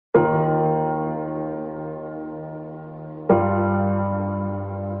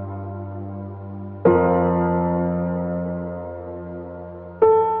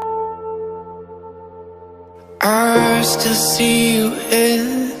I still see you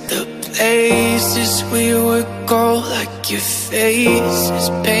in the places we would go, like your face is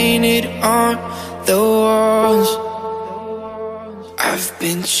painted on the walls. I've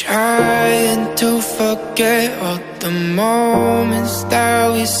been trying to forget all the moments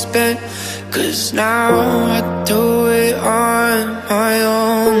that we spent, 'cause now I do it on my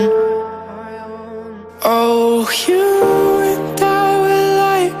own. Oh, you and I were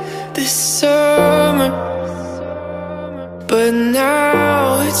like this summer, but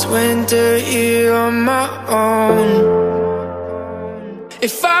now it's winter here on my own.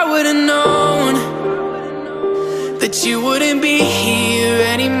 If I would've known that you wouldn't be here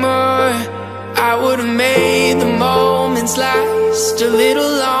anymore, I would've made the moments last a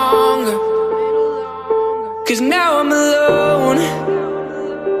little longer. 'Cause now I'm alone,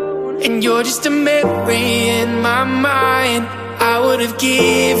 and you're just a memory in my mind. I would've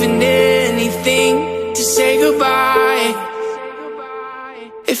given anything to say goodbye.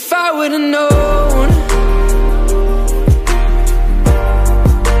 If I would've known,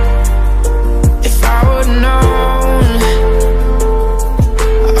 if I would've known,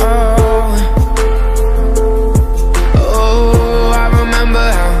 oh, I remember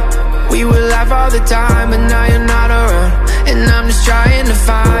how we would laugh all the time, but now you're not around. And I'm just trying to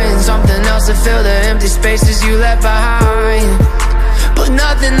find something else to fill the empty spaces you left behind. But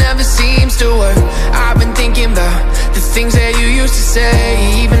nothing ever seems to work. I've been thinking about the things that you used to say,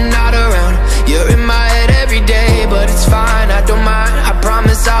 even not around. You're in my head every day, but it's fine, I don't mind. I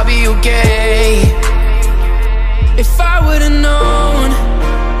promise I'll be okay. If I would've known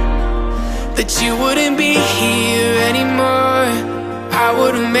that you wouldn't be here anymore, I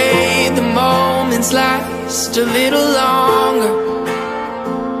would've made the moments last a little longer.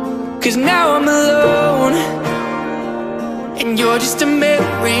 'Cause now I'm alone, and you're just a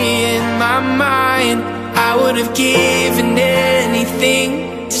memory in my mind. I would've given anything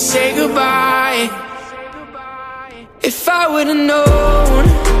to say goodbye. If I would've known.